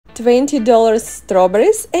$20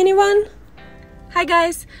 strawberries, anyone? Hi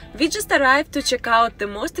guys! We just arrived to check out the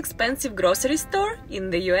most expensive grocery store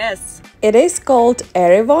in the US. It is called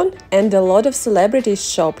Erewhon and a lot of celebrities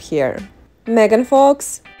shop here. Megan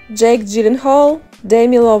Fox, Jake Gyllenhaal,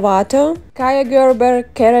 Demi Lovato, Kaya Gerber,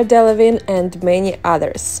 Cara Delevingne and many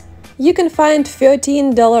others. You can find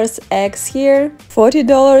 $13 eggs here,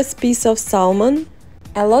 $40 piece of salmon,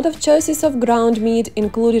 a lot of choices of ground meat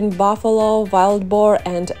including buffalo, wild boar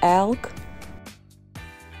and elk.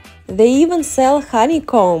 They even sell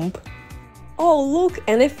honeycomb. Oh look,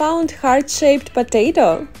 and I found heart-shaped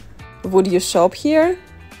potato. Would you shop here?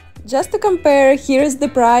 Just to compare, here is the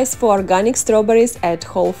price for organic strawberries at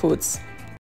Whole Foods.